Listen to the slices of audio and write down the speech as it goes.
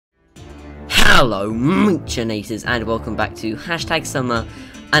Hello, Moonchinators, and welcome back to Hashtag Summer.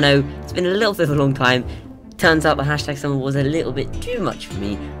 I know, it's been a little bit of a long time. Turns out the Hashtag Summer was a little bit too much for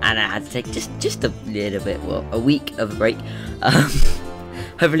me, and I had to take just a little bit, well, a week of a break.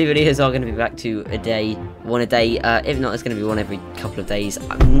 Hopefully videos are going to be back to one a day. If not, it's going to be one every couple of days.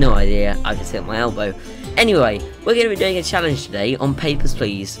 I have no idea, I've just hit my elbow. Anyway, we're going to be doing a challenge today on Papers,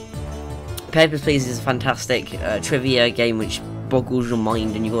 Please. Papers, Please is a fantastic trivia game which boggles your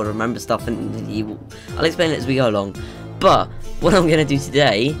mind and you've got to remember stuff, and I'll explain it as we go along. But what I'm going to do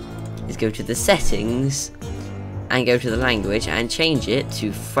today is go to the settings and go to the language and change it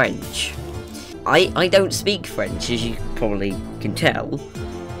to French. I don't speak French, as you probably can tell.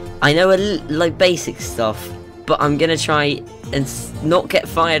 I know like basic stuff, but I'm going to try and not get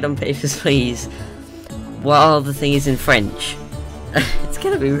fired on Papers, Please while the thing is in French. It's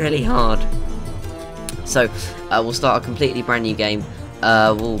going to be really hard. So, we'll start a completely brand new game.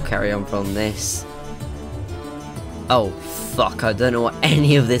 We'll carry on from this. Oh, fuck, I don't know what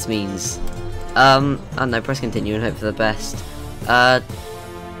any of this means. I don't know, press continue and hope for the best.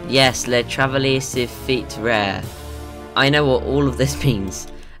 Yes, le travailler se fait rare. I know what all of this means.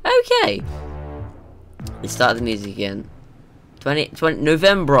 Okay. Let's start the music again. 20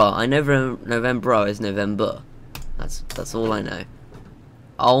 November. I know November is November. That's all I know.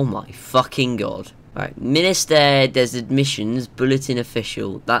 Oh my fucking god. Right, Minister des Admissions, Bulletin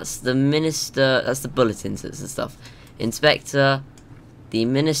Official. That's the Minister, that's the bulletins, that's the stuff. Inspector, the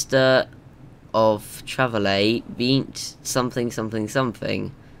Minister of Travail, Vint, something, something,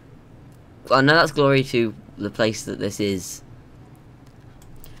 something. I know that's glory to the place that this is.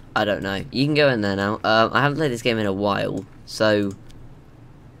 I don't know. You can go in there now. I haven't played this game in a while, so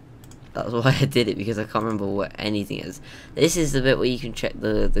that's why I did it, because I can't remember what anything is. This is the bit where you can check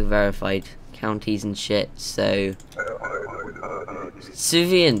the verified counties and shit, so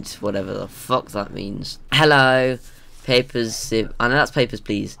Suvient, whatever the fuck that means. Hello, Papers, I know that's Papers,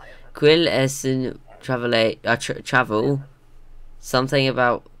 Please. Quil essen travel, something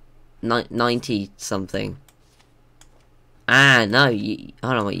about 90 something. Ah, no,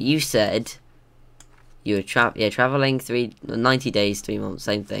 hold on, what you said, you were traveling 90 days, 3 months,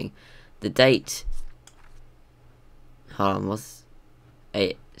 same thing. The date, hold on, what's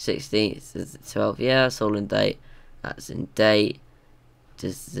 16th, 12, yeah, it's all in date. That's in date.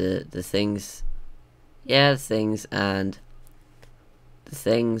 Just the things, yeah, the things and the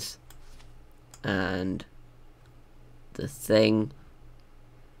things and the thing.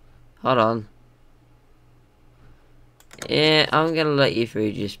 Hold on. Yeah, I'm gonna let you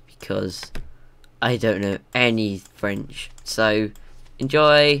through just because I don't know any French. So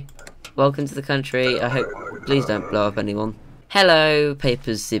enjoy. Welcome to the country. I hope. Please don't blow up anyone. Hello,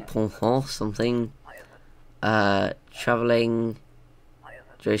 Papers, something. Travelling,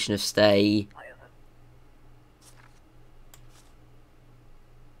 duration of stay.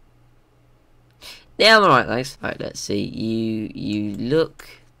 Yeah, I'm alright, thanks. Alright, let's see. You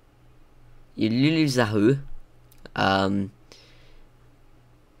Luluzahu.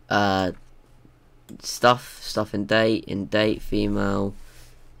 Stuff in date, female.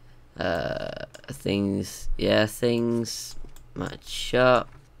 Things, yeah, things match up.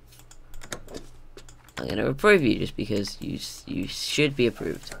 I'm gonna approve you just because you should be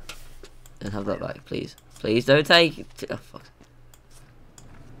approved. And have that back, please. Please don't take it. Oh, fuck.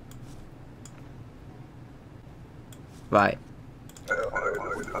 Right.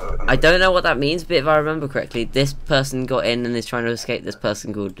 I don't know what that means, but if I remember correctly, this person got in and is trying to escape this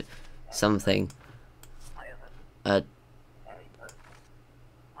person called something.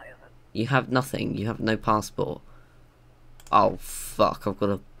 You have nothing. You have no passport. Oh fuck! I've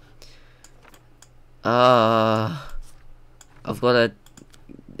got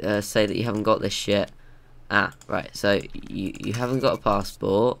to say that you haven't got this shit. Ah, right. So you haven't got a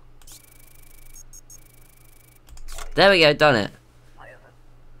passport. There we go. Done it.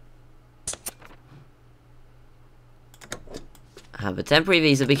 Have a temporary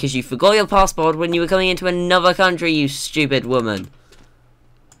visa because you forgot your passport when you were coming into another country, you stupid woman.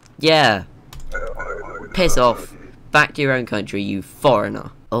 Yeah. Piss off. Back to your own country, you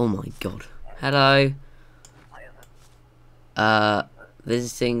foreigner. Oh my god. Hello.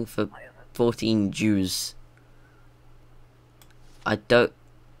 Visiting for 14 Jews. I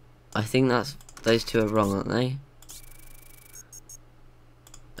think that's, those two are wrong, aren't they?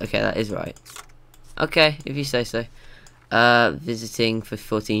 Okay, that is right. Okay, if you say so. Visiting for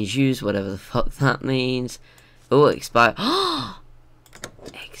 14 Jews, whatever the fuck that means. Oh, expire.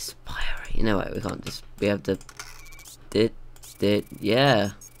 Expiry. You know what? We can't just. We have to.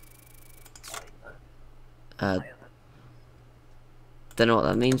 Yeah. Don't know what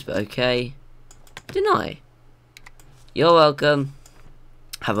that means, but okay. Didn't I? You're welcome.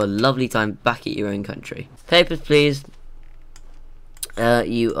 Have a lovely time back at your own country. Papers, please.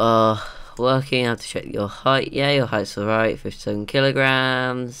 You are working. I have to check your height. Yeah, your height's alright. 57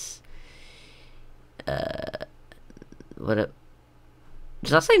 kilograms. What?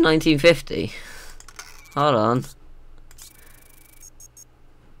 Did I say 1950? Hold on.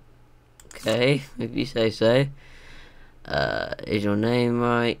 Okay, if you say so. Is your name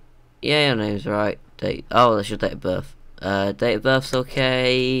right? Yeah, your name's right. Oh, that's your date of birth. Date of birth's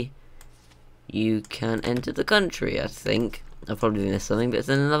okay. You can enter the country, I think. I'll probably missed something, but it's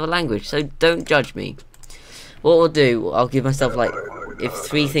in another language, so don't judge me. What we'll do, I'll give myself, like, if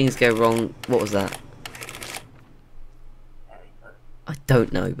 3 things go wrong. What was that? I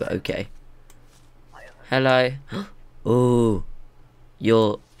don't know, but okay. Hello. Oh,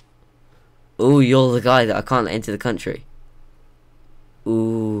 you're the guy that I can't let into the country.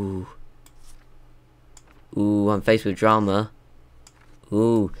 Ooh, I'm faced with drama.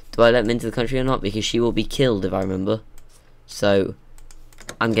 Ooh, do I let him into the country or not? Because she will be killed if I remember. So,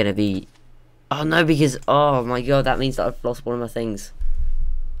 I'm gonna be... Oh no, because... Oh my god, that means that I've lost one of my things.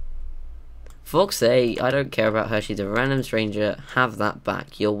 Fuck's sake, I don't care about her. She's a random stranger. Have that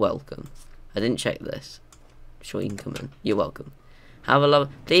back. You're welcome. I didn't check this. Sure, you can come in. You're welcome. Have a love.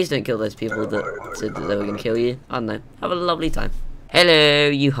 Please don't kill those people that said that they were gonna kill you. I don't know. Have a lovely time. Hello,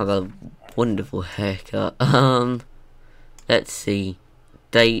 you have a wonderful haircut. Let's see.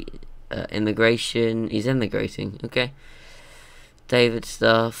 Date, immigration. He's immigrating. Okay. David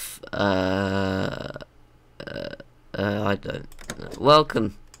stuff. I don't.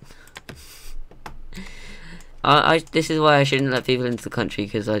 Welcome. This is why I shouldn't let people into the country,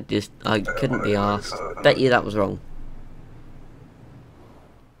 because I couldn't be asked. Bet you that was wrong.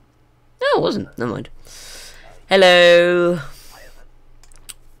 No, it wasn't. Never mind. Hello.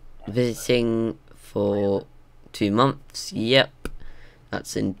 Visiting for 2 months. Yep.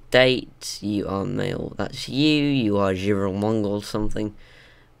 That's in date. You are male. That's you. You are Mongol something.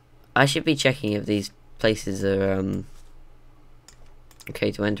 I should be checking if these places are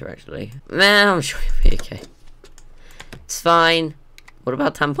okay to enter, actually. Man, I'm sure you'll be okay. It's fine. What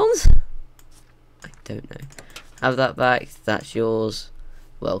about tampons? I don't know. Have that back. That's yours.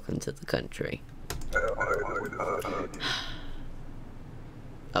 Welcome to the country.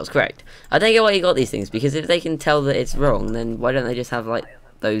 That was correct. I don't get why you got these things, because if they can tell that it's wrong, then why don't they just have, like,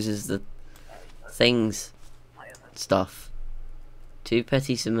 those as the things stuff. 2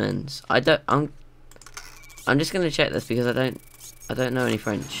 petty cements. I'm just gonna check this because I don't know any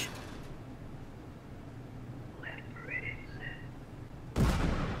French.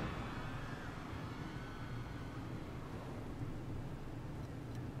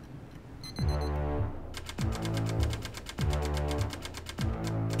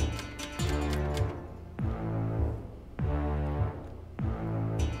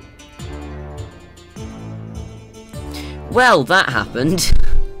 Well, that happened.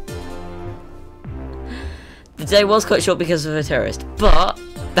 The day was cut short because of a terrorist, but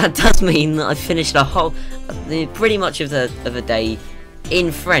that does mean that I finished a whole, pretty much of the day in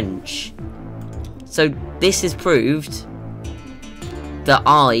French. So this has proved that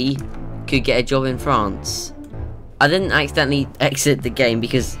I could get a job in France. I didn't accidentally exit the game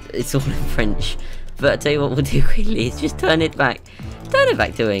because it's all in French. But I'll tell you what we'll do quickly is just turn it back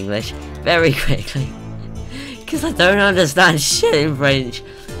to English very quickly. Because I don't understand shit in French.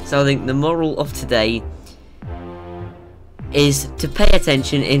 So I think the moral of today is to pay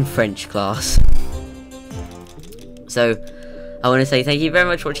attention in French class. So I want to say thank you very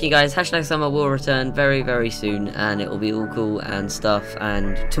much for watching, you guys. Hashtag summer will return very, very soon, and it will be all cool and stuff.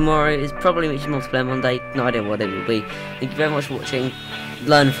 And tomorrow is probably Mitch's multiplayer Monday. No idea what it will be. Thank you very much for watching.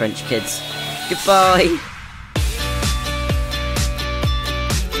 Learn French, kids. Goodbye.